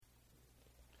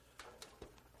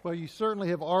Well, you certainly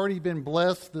have already been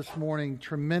blessed this morning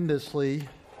tremendously,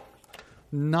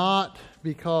 not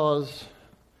because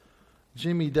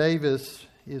Jimmy Davis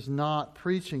is not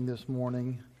preaching this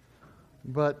morning,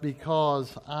 but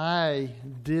because I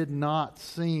did not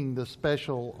sing the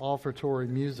special offertory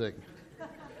music.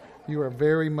 You are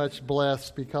very much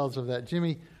blessed because of that.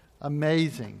 Jimmy,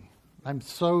 amazing. I'm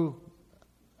so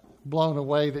blown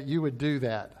away that you would do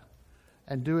that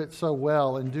and do it so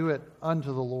well and do it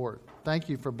unto the Lord. Thank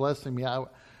you for blessing me.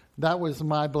 That was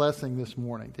my blessing this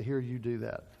morning, to hear you do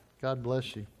that. God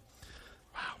bless you.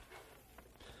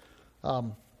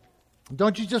 Wow.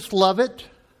 Don't you just love it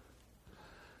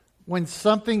when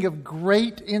something of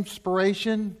great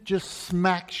inspiration just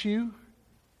smacks you?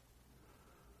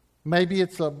 Maybe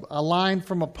it's a line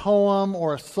from a poem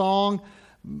or a song.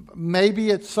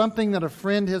 Maybe it's something that a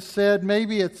friend has said.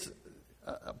 Maybe it's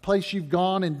a place you've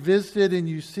gone and visited and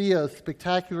you see a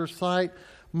spectacular sight.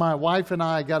 My wife and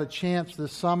I got a chance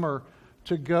this summer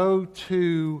to go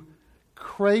to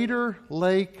Crater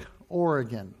Lake,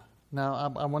 Oregon.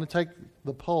 Now, I want to take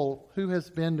the poll. Who has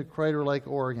been to Crater Lake,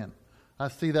 Oregon? I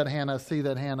see that hand, I see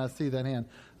that hand, I see that hand.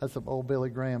 That's an old Billy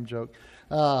Graham joke.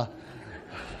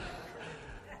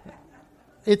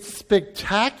 It's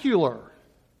spectacular.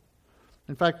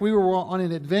 In fact, we were on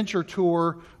an adventure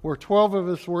tour where 12 of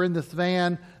us were in this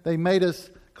van. They made us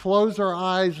close our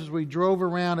eyes as we drove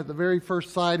around at the very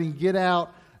first sighting, get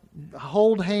out,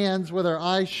 hold hands with our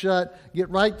eyes shut, get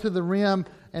right to the rim,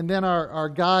 and then our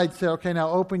guide said, okay, now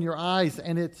open your eyes,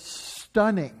 and it's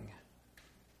stunning.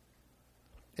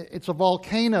 It's a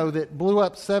volcano that blew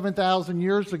up 7,000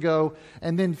 years ago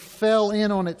and then fell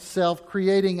in on itself,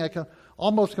 creating a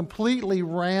almost completely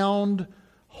round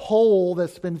hole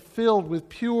that's been filled with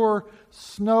pure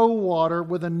snow water,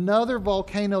 with another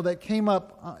volcano that came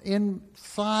up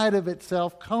inside of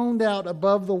itself, coned out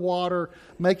above the water,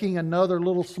 making another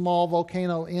little small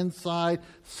volcano inside,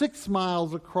 6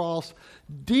 miles across,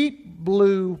 deep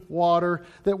blue water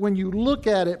that when you look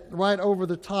at it right over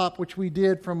the top, which we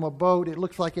did from a boat, it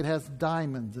looks like it has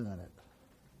diamonds in it.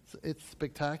 It's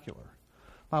spectacular.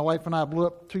 My wife and I blew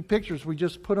up 2 pictures. We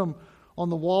just put them on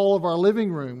the wall of our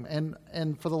living room.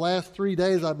 And for the last 3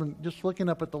 days, I've been just looking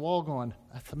up at the wall going,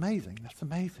 that's amazing, that's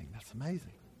amazing, that's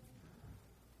amazing.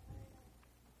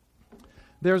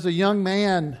 There's a young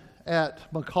man at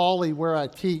Macaulay where I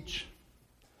teach.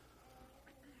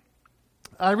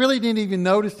 I really didn't even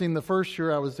notice him the first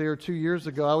year I was there 2 years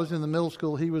ago. I was in the middle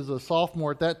school. He was a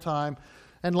sophomore at that time.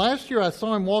 And last year I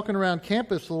saw him walking around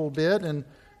campus a little bit, and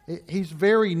he's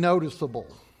very noticeable.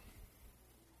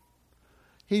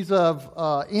 He's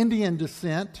of Indian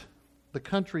descent, the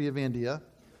country of India.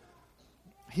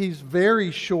 He's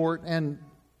very short, and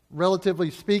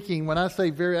relatively speaking, when I say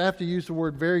very, I have to use the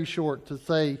word very short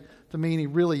to mean he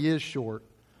really is short.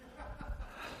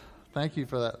 Thank you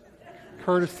for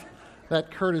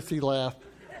that courtesy laugh.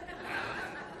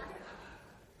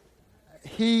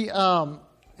 He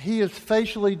is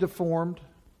facially deformed.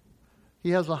 He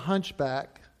has a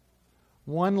hunchback.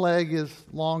 One leg is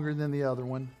longer than the other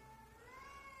one.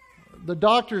 The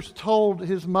doctors told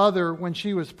his mother when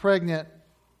she was pregnant,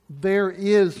 there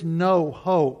is no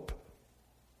hope.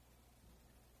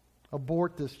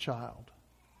 Abort this child.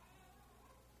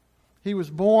 He was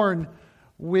born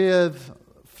with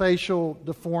facial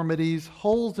deformities,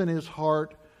 holes in his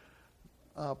heart,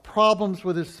 problems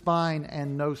with his spine,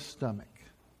 and no stomach.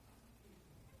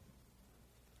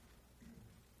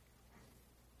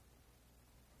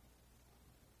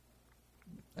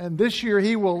 And this year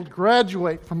he will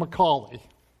graduate from Macaulay.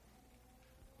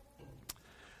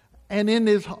 And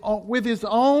with his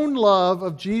own love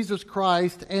of Jesus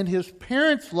Christ and his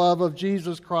parents' love of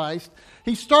Jesus Christ,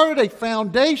 he started a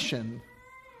foundation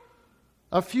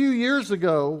a few years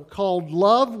ago called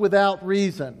Love Without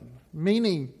Reason,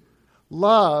 meaning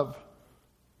love,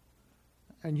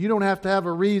 and you don't have to have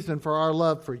a reason for our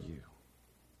love for you.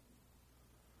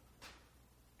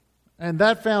 And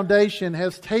that foundation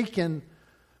has taken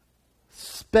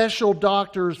special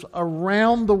doctors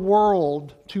around the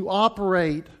world to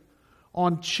operate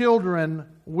on children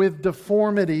with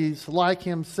deformities like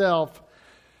himself.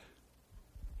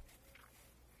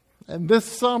 And this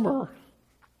summer,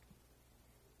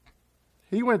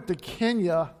 he went to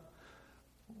Kenya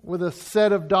with a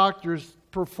set of doctors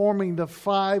performing the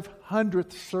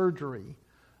 500th surgery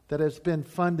that has been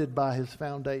funded by his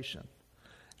foundation.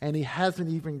 And he hasn't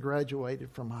even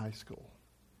graduated from high school.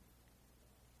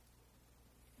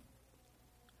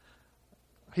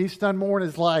 He's done more in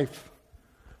his life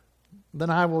than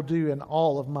I will do in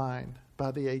all of mine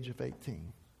by the age of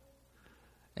 18.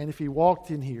 And if he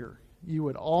walked in here, you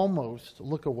would almost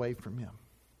look away from him.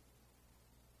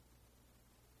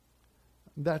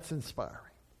 That's inspiring.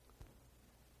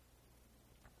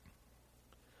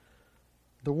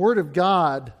 The Word of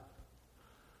God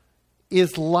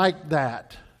is like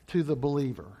that to the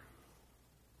believer.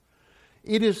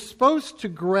 It is supposed to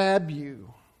grab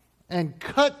you and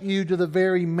cut you to the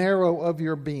very marrow of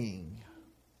your being.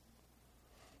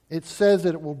 It says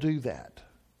that it will do that.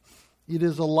 It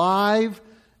is alive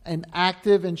and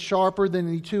active and sharper than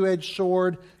any two-edged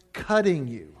sword, cutting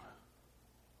you.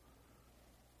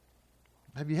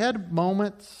 Have you had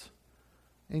moments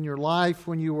in your life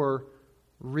when you were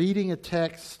reading a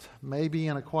text, maybe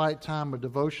in a quiet time, a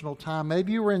devotional time?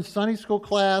 Maybe you were in Sunday school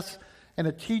class and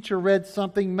a teacher read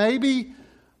something. Maybe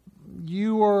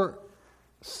you were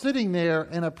sitting there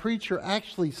and a preacher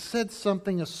actually said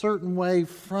something a certain way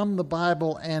from the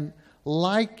Bible, and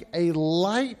like a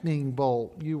lightning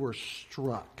bolt, you were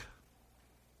struck.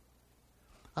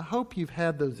 I hope you've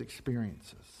had those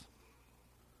experiences.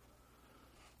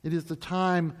 It is the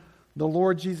time the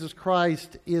Lord Jesus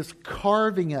Christ is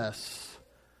carving us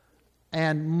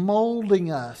and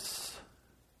molding us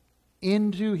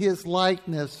into His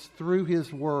likeness through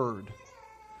His Word.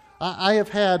 I have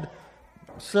had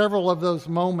several of those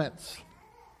moments.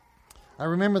 I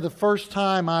remember the first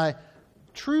time I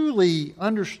truly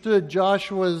understood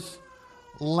Joshua's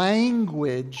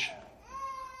language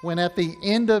when at the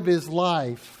end of his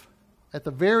life, at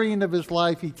the very end of his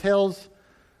life, he tells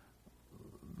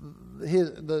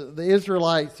the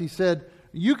Israelites, he said,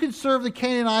 you can serve the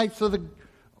Canaanites or the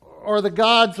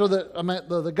gods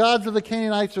the gods of the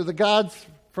Canaanites or the gods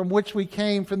from which we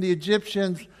came from the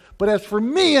Egyptians, but as for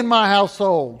me and my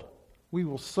household, we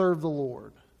will serve the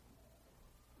Lord.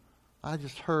 I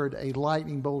just heard a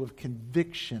lightning bolt of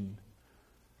conviction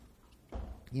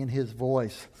in his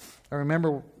voice. I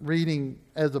remember reading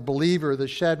as a believer the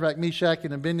Shadrach, Meshach,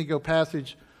 and Abednego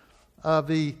passage of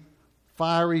the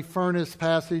fiery furnace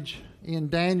passage in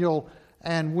Daniel,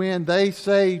 and when they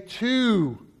say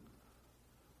to,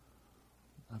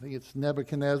 I think it's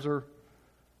Nebuchadnezzar,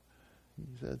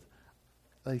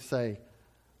 they say,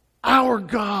 our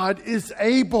God is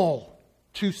able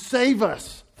to save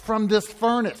us from this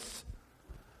furnace.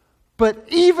 But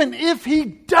even if He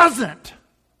doesn't,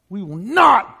 we will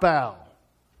not bow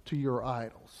to your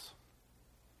idols.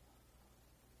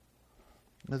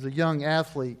 As a young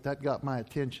athlete, that got my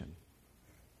attention.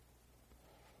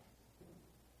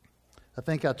 I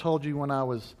think I told you when I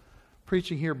was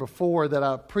preaching here before that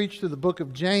I preached through the book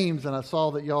of James, and I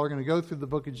saw that y'all are going to go through the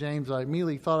book of James. I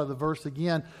immediately thought of the verse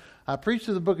again. I preached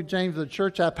through the book of James at the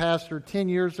church I pastored 10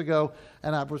 years ago,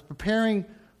 and I was preparing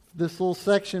this little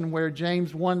section where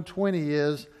James 1:20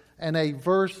 is, and a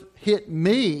verse hit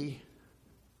me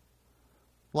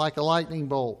like a lightning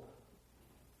bolt.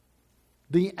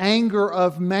 The anger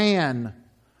of man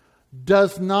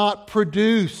does not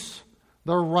produce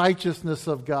the righteousness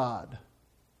of God.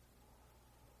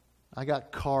 I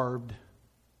got carved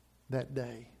that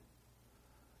day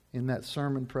in that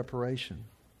sermon preparation.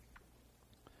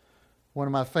 One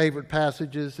of my favorite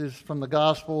passages is from the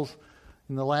Gospels.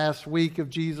 In the last week of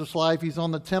Jesus' life, He's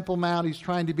on the Temple Mount. He's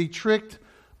trying to be tricked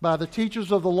by the teachers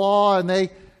of the law, and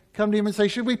they come to Him and say,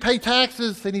 should we pay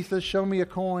taxes? And He says, show me a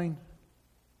coin.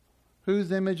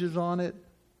 Whose image is on it?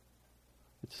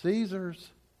 It's Caesar's.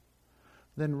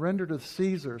 Then render to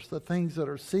Caesar's the things that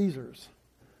are Caesar's,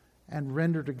 and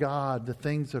render to God the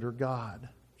things that are God.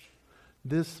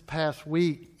 This past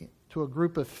week, to a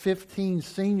group of 15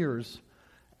 seniors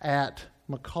at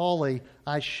Macaulay,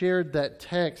 I shared that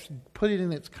text, put it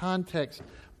in its context,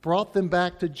 brought them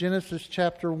back to Genesis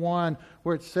chapter 1,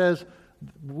 where it says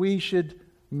we should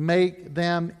make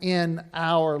them in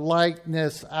our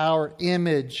likeness, our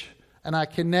image. And I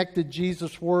connected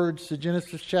Jesus' words to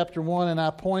Genesis chapter 1, and I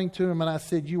pointed to them and I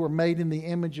said, you were made in the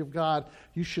image of God.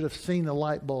 You should have seen the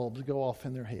light bulbs go off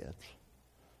in their heads.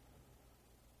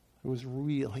 It was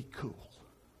really cool.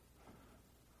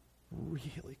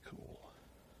 Really cool.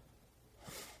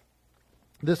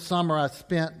 This summer I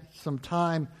spent some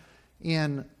time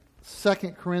in 2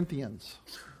 Corinthians,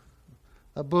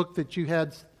 a book that you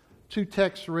had two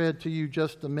texts read to you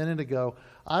just a minute ago.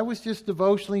 I was just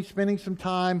devotionally spending some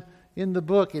time in the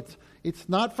book. It's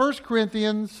not 1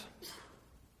 Corinthians.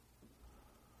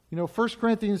 1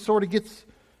 Corinthians sort of gets,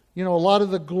 a lot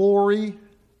of the glory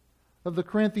of the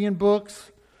Corinthian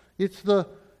books. It's the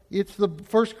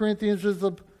 1 Corinthians is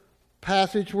the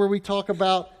passage where we talk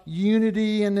about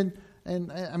unity and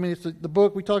it's the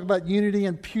book we talk about unity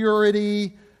and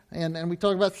purity, and we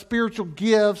talk about spiritual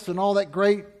gifts and all that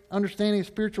great understanding of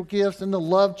spiritual gifts. In the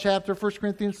love chapter, 1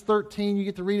 Corinthians 13, you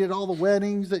get to read at all the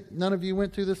weddings that none of you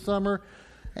went to this summer.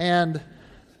 And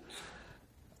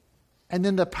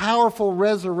then the powerful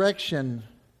resurrection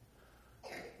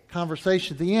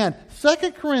conversation at the end.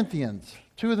 2 Corinthians,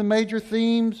 two of the major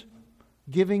themes: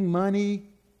 giving money,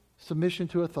 submission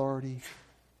to authority.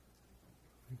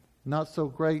 Not so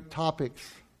great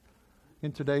topics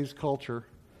in today's culture.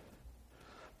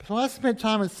 So I spent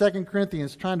time in 2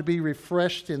 Corinthians trying to be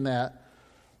refreshed in that.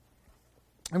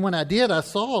 And when I did, I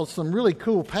saw some really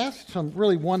cool passages, some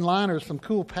really one-liners, some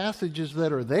cool passages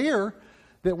that are there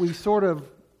that we sort of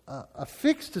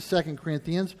affixed to 2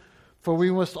 Corinthians. For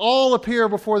we must all appear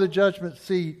before the judgment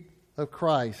seat of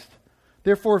Christ.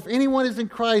 Therefore, if anyone is in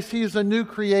Christ, he is a new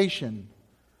creation.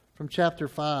 From chapter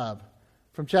 5.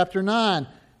 From chapter 9,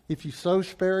 if you sow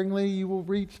sparingly, you will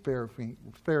reap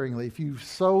sparingly. If you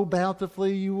sow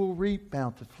bountifully, you will reap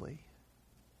bountifully.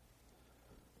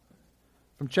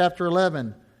 From chapter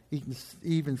 11,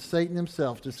 even Satan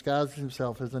himself disguises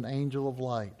himself as an angel of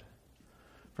light.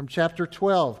 From chapter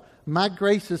 12, my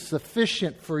grace is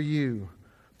sufficient for you,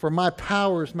 for my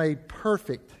power is made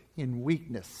perfect in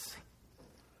weakness.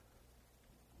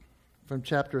 From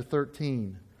chapter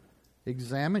 13,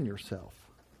 examine yourself.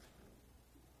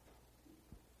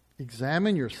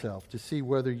 Examine yourself to see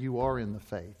whether you are in the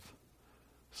faith.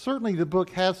 Certainly the book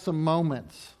has some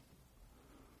moments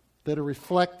that are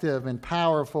reflective and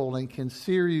powerful and can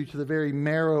sear you to the very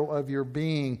marrow of your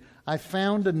being. I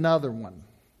found another one.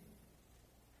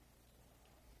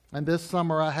 And this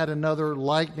summer I had another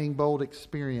lightning bolt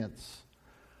experience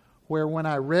where when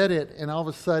I read it and all of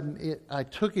a sudden I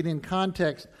took it in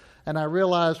context and I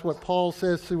realized what Paul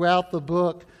says throughout the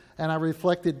book, and I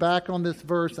reflected back on this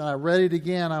verse and I read it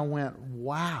again. I went,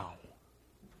 wow.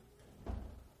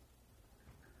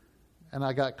 And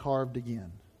I got carved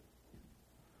again.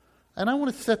 And I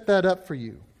want to set that up for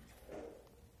you.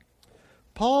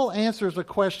 Paul answers a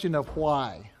question of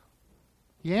why.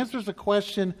 He answers a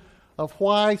question of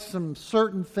why some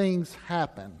certain things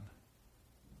happen.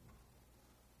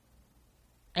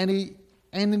 And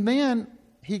then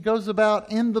he goes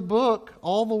about in the book,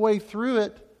 all the way through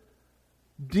it,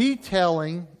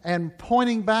 detailing and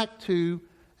pointing back to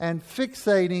and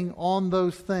fixating on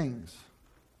those things.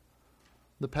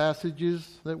 The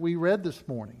passages that we read this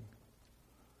morning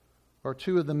are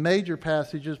two of the major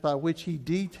passages by which he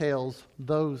details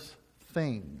those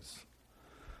things.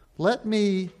 Let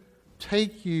me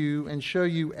take you and show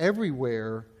you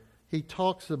everywhere he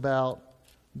talks about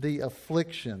the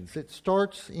afflictions. It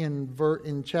starts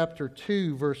in chapter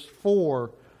 2, verse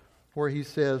 4, where he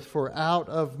says, "For out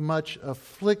of much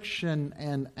affliction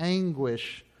and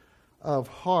anguish of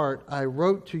heart I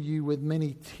wrote to you with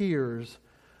many tears,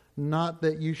 not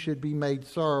that you should be made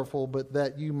sorrowful, but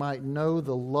that you might know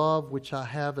the love which I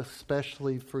have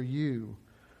especially for you."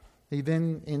 He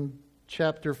then, in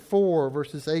chapter 4,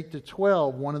 verses 8 to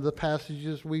 12, one of the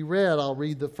passages we read, I'll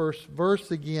read the first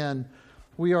verse again.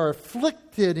 "We are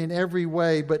afflicted in every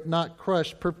way, but not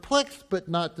crushed, perplexed, but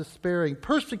not despairing,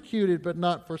 persecuted, but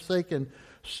not forsaken,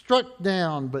 struck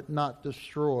down, but not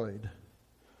destroyed."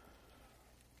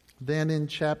 Then in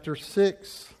chapter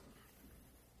 6,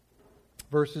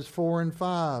 verses 4 and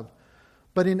 5,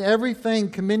 "But in everything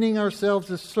commending ourselves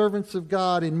as servants of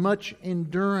God, in much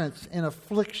endurance, in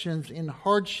afflictions, in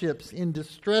hardships, in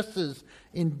distresses,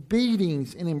 in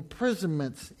beatings, in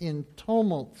imprisonments, in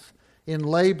tumults, in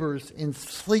labors, in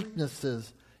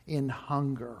sleepnesses, in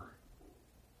hunger."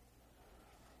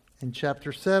 In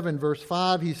chapter 7, verse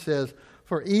 5, he says,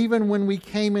 "For even when we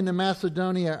came into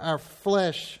Macedonia, our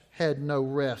flesh had no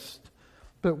rest,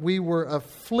 but we were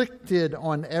afflicted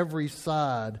on every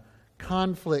side,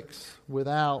 conflicts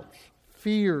without,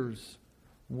 fears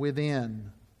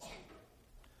within."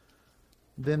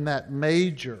 Then that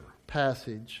major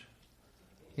passage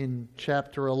in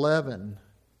chapter 11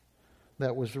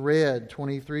 that was read,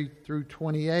 23 through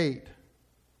 28,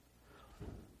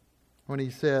 when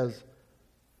he says,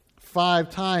 "5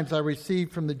 times I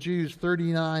received from the Jews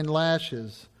 39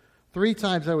 lashes. 3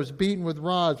 times I was beaten with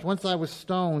rods. Once I was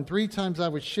stoned. 3 times I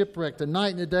was shipwrecked. A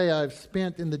night and a day I have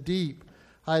spent in the deep.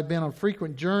 I have been on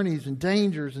frequent journeys and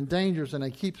dangers. And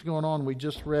it keeps going on. We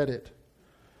just read it.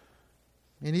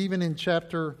 And even in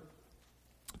chapter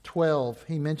 12,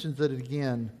 he mentions it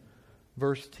again.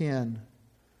 Verse 10.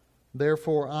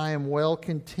 "Therefore I am well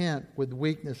content with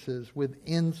weaknesses, with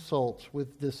insults,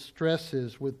 with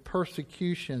distresses, with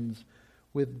persecutions,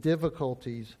 with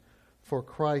difficulties, for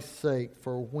Christ's sake.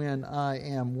 For when I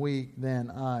am weak,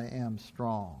 then I am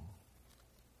strong."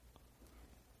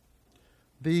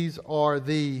 These are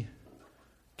the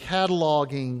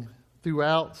cataloging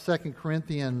throughout 2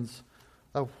 Corinthians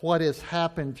of what has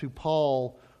happened to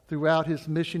Paul throughout his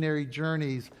missionary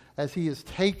journeys as he has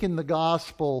taken the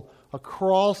gospel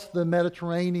across the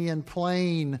Mediterranean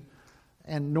plain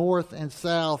and north and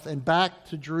south and back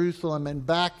to Jerusalem and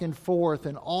back and forth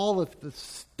and all of the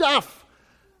stuff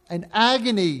and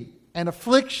agony and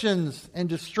afflictions and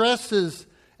distresses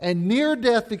and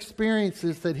near-death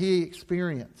experiences that he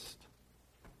experienced.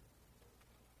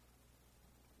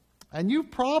 And you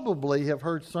probably have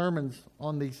heard sermons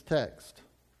on these texts.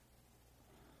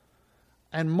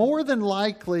 And more than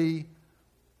likely,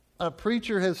 a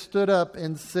preacher has stood up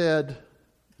and said,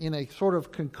 in a sort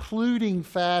of concluding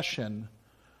fashion,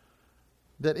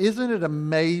 that isn't it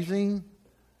amazing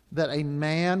that a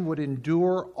man would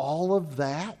endure all of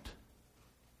that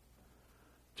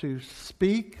to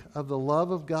speak of the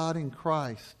love of God in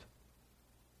Christ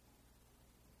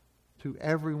to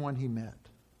everyone he met?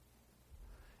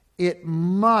 It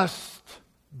must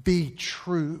be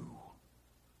true.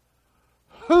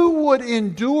 Who would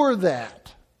endure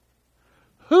that?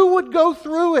 Who would go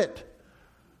through it?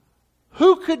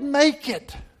 Who could make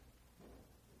it?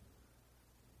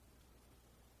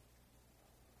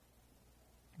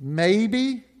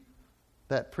 Maybe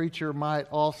that preacher might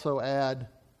also add,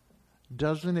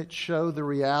 doesn't it show the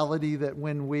reality that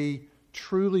when we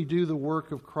truly do the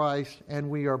work of Christ and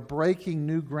we are breaking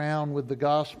new ground with the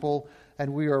gospel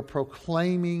and we are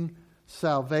proclaiming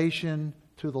salvation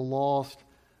to the lost,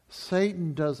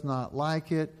 Satan does not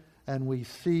like it, and we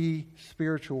see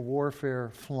spiritual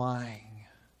warfare flying.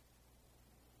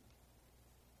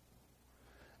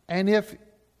 And if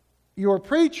your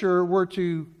preacher were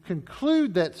to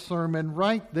conclude that sermon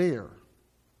right there,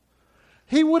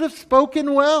 he would have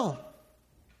spoken well.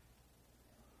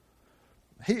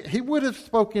 He would have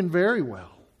spoken very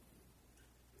well.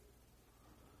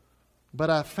 But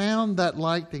I found that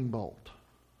lightning bolt.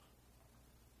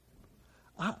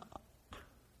 I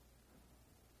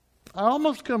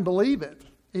almost couldn't believe it.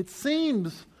 It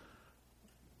seems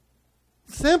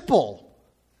simple.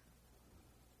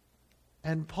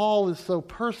 And Paul is so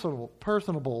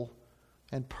personable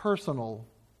and personal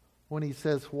when he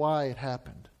says why it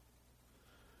happened.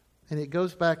 And it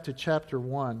goes back to chapter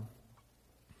 1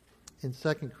 in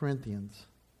 2 Corinthians,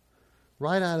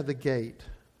 right out of the gate.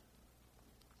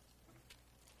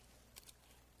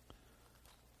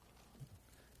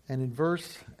 And in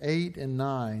verse 8 and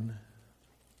 9,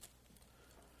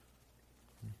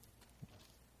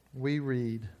 we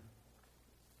read,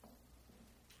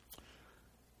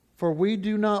 "For we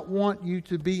do not want you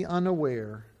to be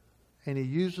unaware," and he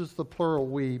uses the plural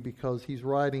we because he's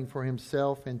writing for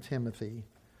himself and Timothy.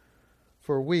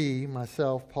 "For we,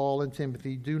 myself, Paul and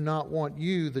Timothy, do not want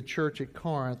you, the church at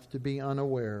Corinth, to be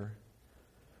unaware,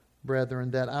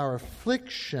 brethren, that our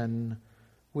affliction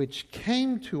which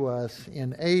came to us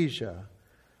in Asia,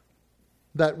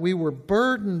 that we were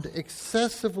burdened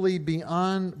excessively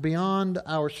beyond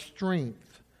our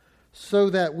strength, so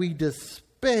that we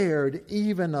despaired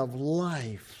even of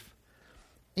life.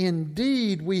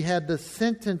 Indeed, we had the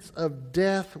sentence of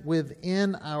death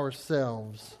within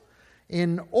ourselves,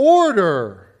 in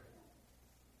order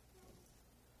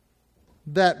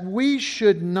that we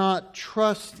should not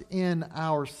trust in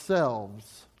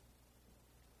ourselves,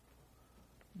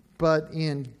 but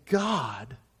in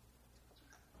God,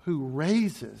 who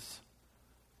raises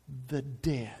the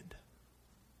dead."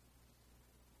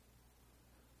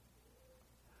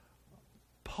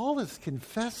 Paul is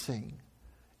confessing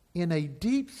in a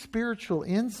deep spiritual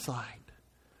insight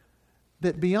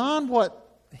that beyond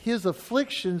what his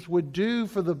afflictions would do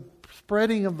for the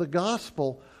spreading of the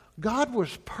gospel, God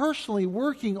was personally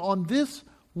working on this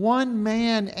one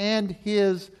man and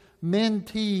his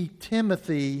mentee,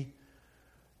 Timothy,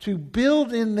 to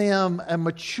build in them a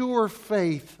mature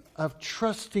faith of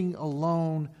trusting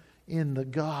alone in the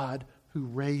God who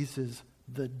raises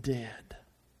the dead.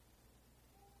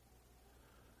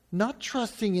 Not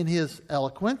trusting in his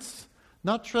eloquence,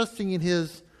 not trusting in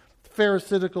his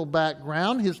Pharisaical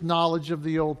background, his knowledge of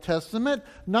the Old Testament,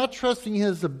 not trusting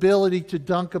his ability to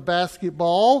dunk a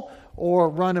basketball or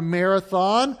run a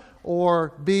marathon or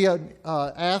be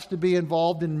asked to be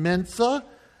involved in Mensa,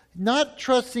 not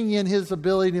trusting in his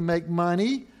ability to make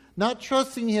money, not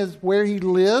trusting where he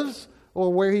lives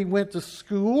or where he went to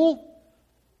school,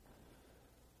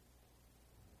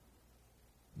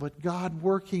 but God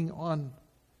working on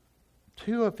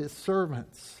two of his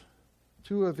servants,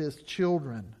 two of his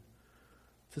children,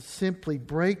 to simply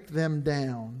break them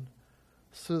down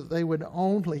so that they would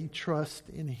only trust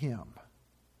in him.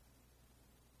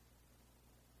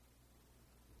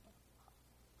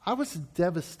 I was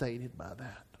devastated by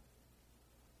that.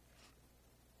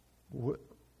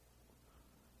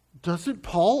 Doesn't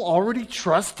Paul already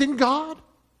trust in God?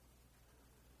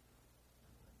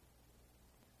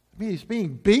 I mean, he's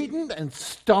being beaten and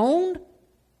stoned.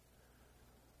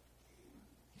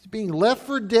 He's being left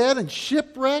for dead and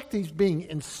shipwrecked. He's being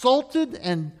insulted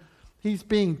and he's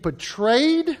being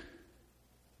betrayed.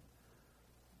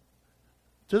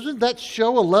 Doesn't that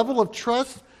show a level of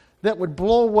trust that would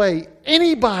blow away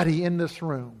anybody in this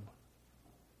room?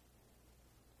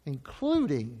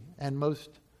 Including, and most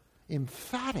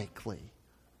emphatically,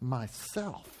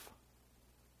 myself.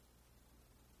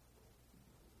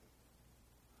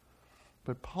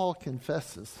 But Paul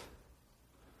confesses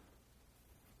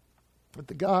that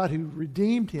the God who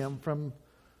redeemed him from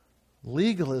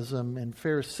legalism and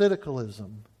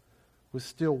Pharisaicalism was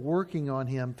still working on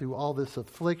him through all this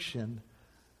affliction,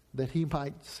 that he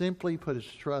might simply put his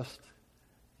trust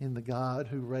in the God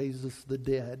who raises the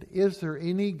dead. Is there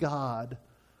any God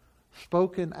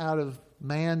spoken out of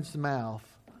man's mouth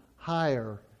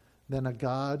higher than a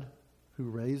God who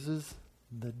raises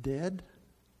the dead?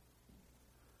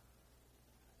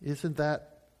 Isn't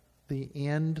that the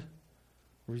end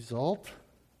result?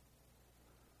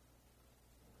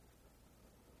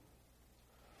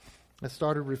 I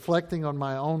started reflecting on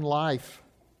my own life.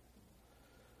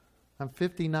 I'm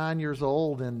 59 years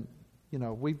old, and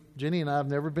Jenny and I have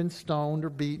never been stoned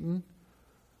or beaten.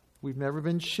 We've never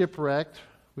been shipwrecked.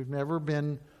 We've never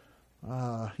been,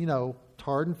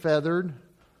 tarred and feathered.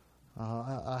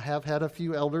 I have had a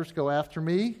few elders go after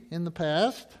me in the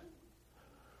past.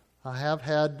 I have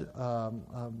had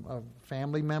a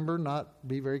family member not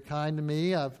be very kind to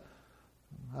me.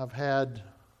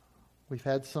 We've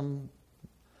had some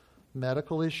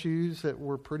medical issues that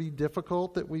were pretty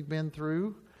difficult that we've been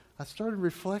through. I started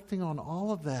reflecting on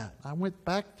all of that. I went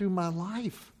back through my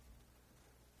life.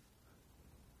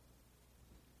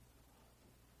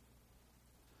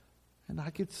 And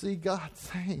I could see God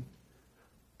saying,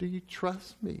 do you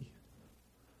trust me?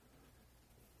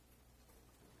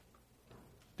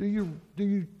 Do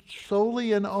you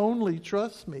solely and only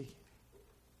trust me?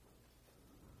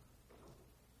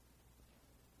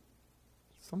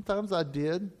 Sometimes I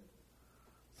did.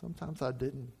 Sometimes I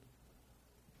didn't.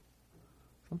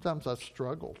 Sometimes I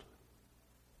struggled.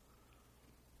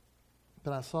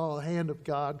 But I saw the hand of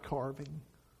God carving,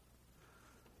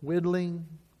 whittling,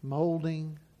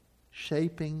 molding,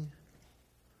 shaping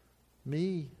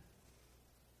me,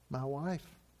 my wife,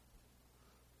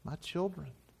 my children.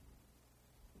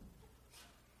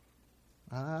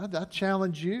 I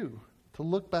challenge you to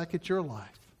look back at your life.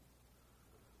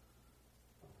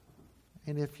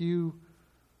 And if you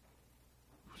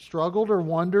struggled or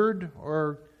wondered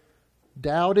or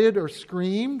doubted or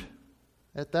screamed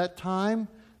at that time,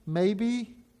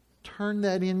 maybe turn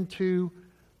that into,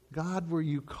 God, were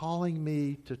you calling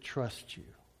me to trust you?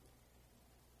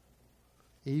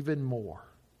 Even more,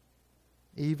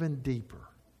 even deeper.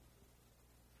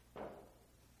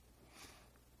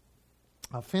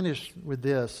 I'll finish with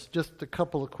this, just a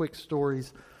couple of quick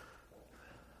stories.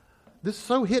 This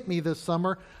so hit me this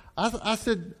summer. I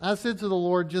said to the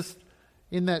Lord, just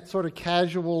in that sort of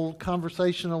casual,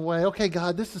 conversational way, okay,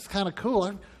 God, this is kind of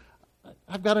cool.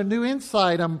 I've got a new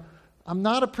insight. I'm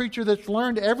not a preacher that's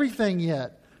learned everything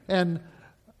yet. And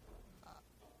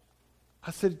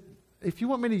I said, if you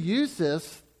want me to use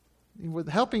this with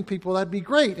helping people, that'd be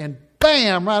great. And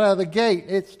bam, right out of the gate,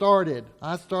 it started.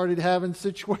 I started having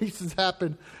situations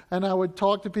happen, and I would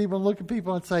talk to people and look at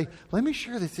people and say, let me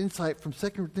share this insight from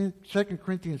 2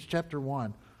 Corinthians chapter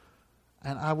 1.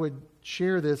 And I would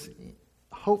share this,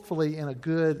 hopefully in a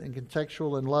good and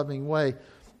contextual and loving way.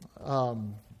 I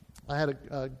had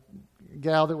a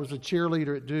gal that was a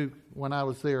cheerleader at Duke when I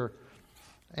was there,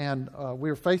 and we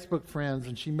were Facebook friends,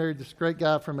 and she married this great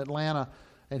guy from Atlanta,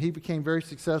 and he became a very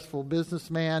successful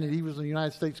businessman, and he was a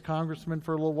United States congressman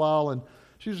for a little while, and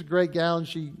she was a great gal, and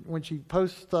when she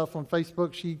posts stuff on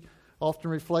Facebook, she often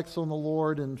reflects on the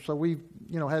Lord, and so we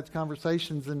had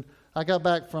conversations, and I got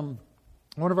back from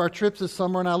one of our trips this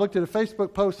summer, and I looked at a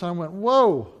Facebook post, and I went,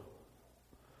 whoa,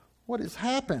 what has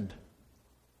happened?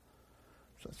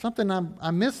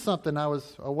 I missed something. I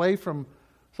was away from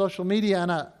social media,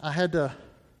 and I had to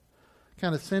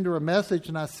kind of send her a message,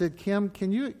 and I said, Kim,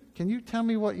 can you tell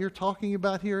me what you're talking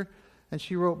about here? And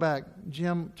she wrote back,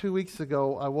 Jim, 2 weeks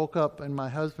ago, I woke up and my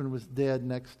husband was dead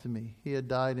next to me. He had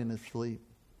died in his sleep.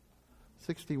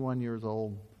 61 years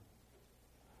old.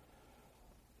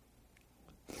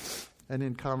 And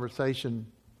in conversation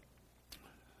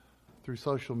through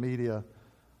social media,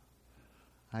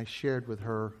 I shared with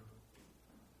her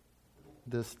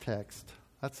this text.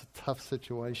 That's a tough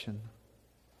situation.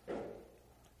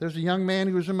 There's a young man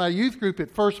who was in my youth group at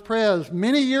First Pres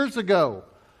many years ago.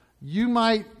 You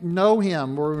might know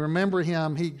him or remember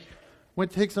him. He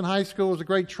went to Hickson High School, was a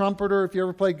great trumpeter. If you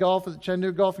ever played golf at the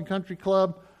Chattanooga Golf and Country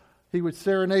Club, he would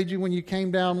serenade you when you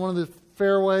came down one of the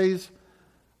fairways.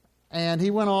 And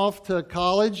he went off to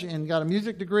college and got a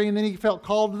music degree, and then he felt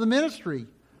called to the ministry.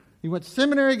 He went to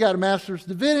seminary, got a master's of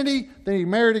divinity, then he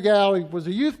married a gal. He was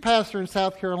a youth pastor in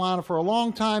South Carolina for a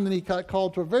long time, then he got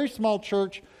called to a very small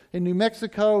church in New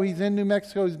Mexico. He's in New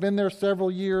Mexico. He's been there several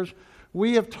years.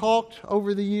 We have talked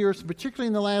over the years, particularly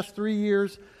in the last 3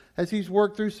 years, as he's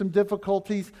worked through some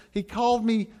difficulties. He called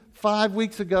me 5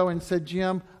 weeks ago and said,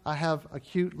 Jim, I have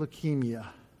acute leukemia.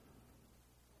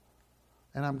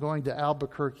 And I'm going to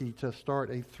Albuquerque to start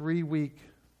a 3-week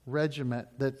regiment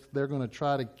that they're going to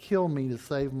try to kill me to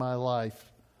save my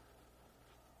life.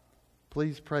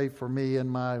 Please pray for me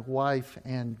and my wife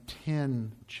and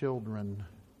 10 children.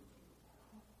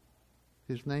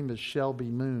 His name is Shelby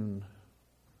Moon.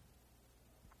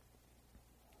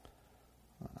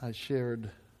 I shared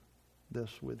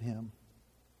this with him.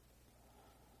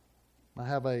 I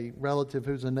have a relative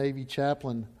who's a Navy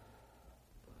chaplain.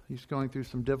 He's going through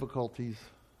some difficulties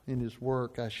in his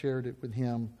work. I shared it with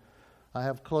him. I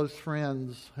have close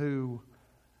friends who,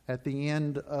 at the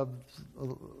end of,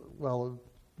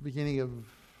 beginning of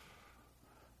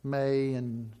May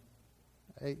and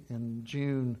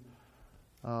June,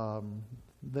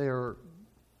 they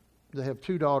have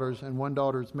 2 daughters, and one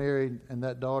daughter is married, and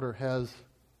that daughter has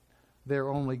their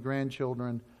only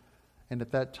grandchildren. And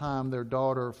at that time, their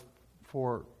daughter,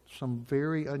 for some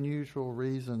very unusual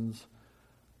reasons,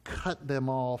 cut them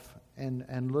off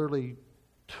and literally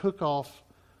took off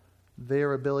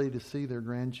their ability to see their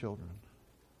grandchildren.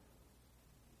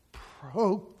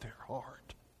 Broke their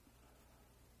heart.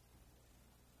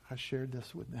 I shared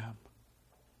this with them.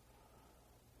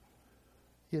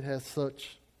 It has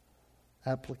such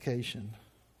application.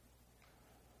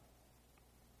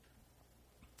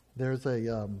 There's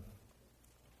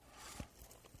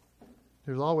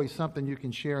always something you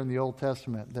can share in the Old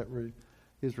Testament that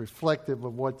is reflective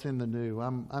of what's in the New.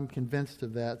 I'm convinced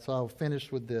of that, so I'll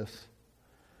finish with this.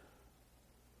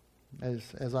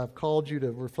 As I've called you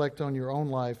to reflect on your own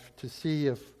life, to see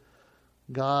if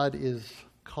God is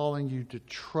calling you to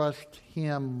trust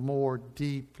Him more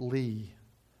deeply,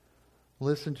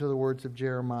 listen to the words of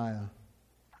Jeremiah.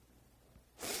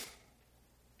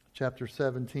 Chapter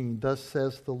 17, thus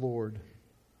says the Lord,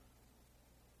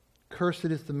 cursed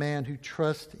is the man who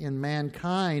trusts in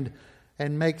mankind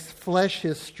and makes flesh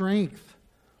his strength,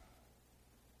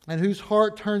 and whose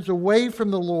heart turns away from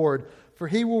the Lord. For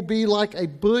he will be like a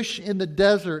bush in the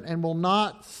desert and will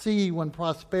not see when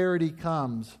prosperity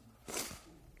comes,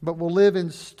 but will live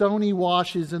in stony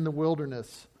washes in the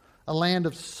wilderness, a land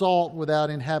of salt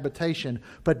without inhabitation.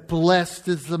 But blessed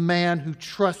is the man who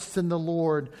trusts in the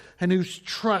Lord and whose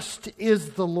trust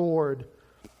is the Lord.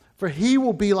 For he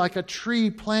will be like a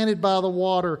tree planted by the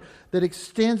water that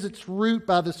extends its root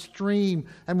by the stream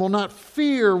and will not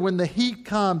fear when the heat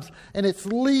comes, and its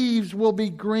leaves will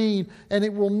be green, and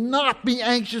it will not be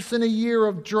anxious in a year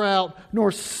of drought,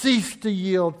 nor cease to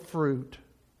yield fruit.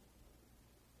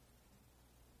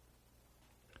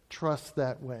 Trust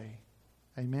that way.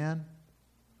 Amen?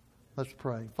 Let's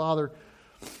pray. Father,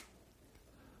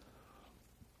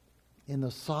 in the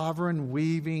sovereign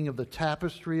weaving of the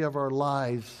tapestry of our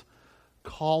lives,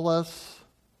 call us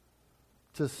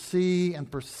to see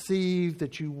and perceive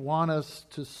that you want us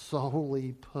to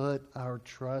solely put our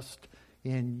trust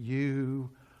in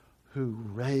you who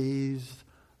raised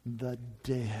the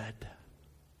dead.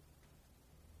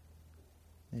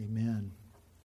 Amen.